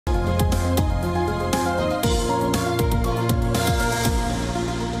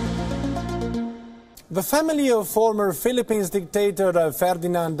The family of former Philippines dictator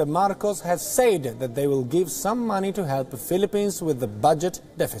Ferdinand Marcos has said that they will give some money to help the Philippines with the budget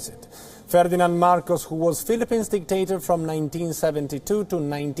deficit. Ferdinand Marcos, who was Philippines dictator from 1972 to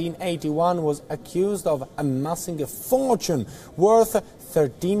 1981, was accused of amassing a fortune worth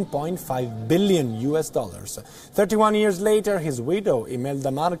 $13.5 billion. 31 years later, his widow,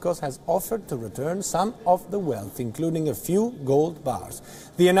 Imelda Marcos, has offered to return some of the wealth, including a few gold bars.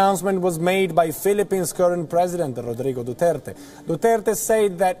 The announcement was made by Philippines' current president, Rodrigo Duterte. Duterte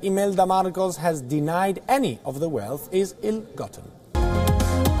said that Imelda Marcos has denied any of the wealth is ill-gotten.